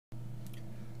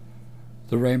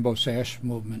The Rainbow Sash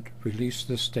Movement released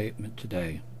this statement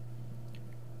today.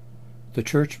 The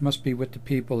Church must be with the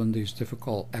people in these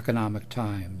difficult economic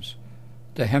times.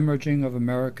 The hemorrhaging of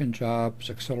American jobs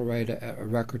accelerated at a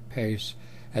record pace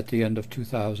at the end of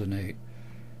 2008,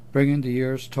 bringing the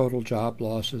year's total job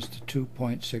losses to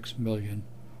 2.6 million,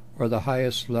 or the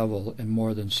highest level in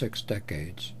more than 6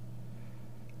 decades.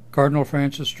 Cardinal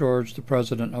Francis George, the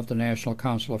president of the National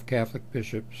Council of Catholic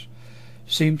Bishops,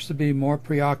 seems to be more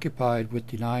preoccupied with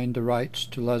denying the rights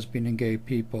to lesbian and gay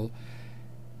people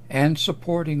and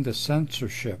supporting the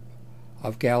censorship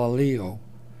of Galileo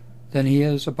than he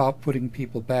is about putting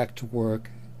people back to work,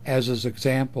 as is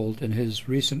exampled in his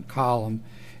recent column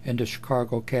in the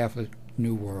Chicago Catholic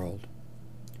New World.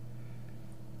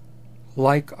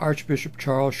 Like Archbishop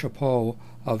Charles Chapeau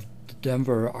of the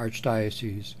Denver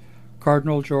Archdiocese,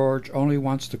 Cardinal George only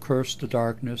wants to curse the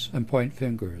darkness and point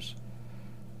fingers.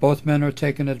 Both men are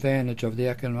taking advantage of the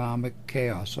economic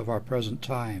chaos of our present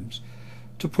times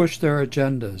to push their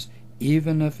agendas,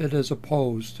 even if it is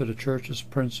opposed to the Church's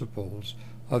principles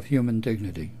of human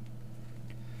dignity.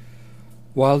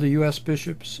 While the U.S.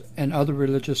 bishops and other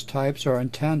religious types are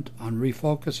intent on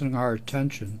refocusing our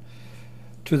attention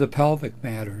to the pelvic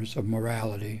matters of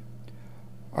morality,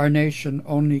 our nation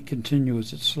only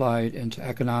continues its slide into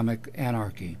economic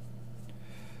anarchy.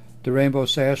 The Rainbow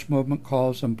Sash Movement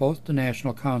calls on both the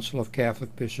National Council of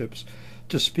Catholic Bishops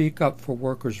to speak up for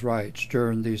workers' rights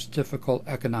during these difficult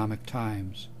economic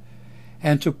times,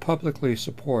 and to publicly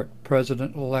support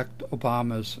President-elect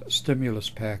Obama's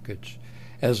stimulus package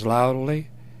as loudly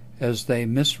as they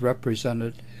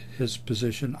misrepresented his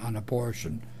position on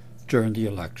abortion during the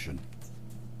election.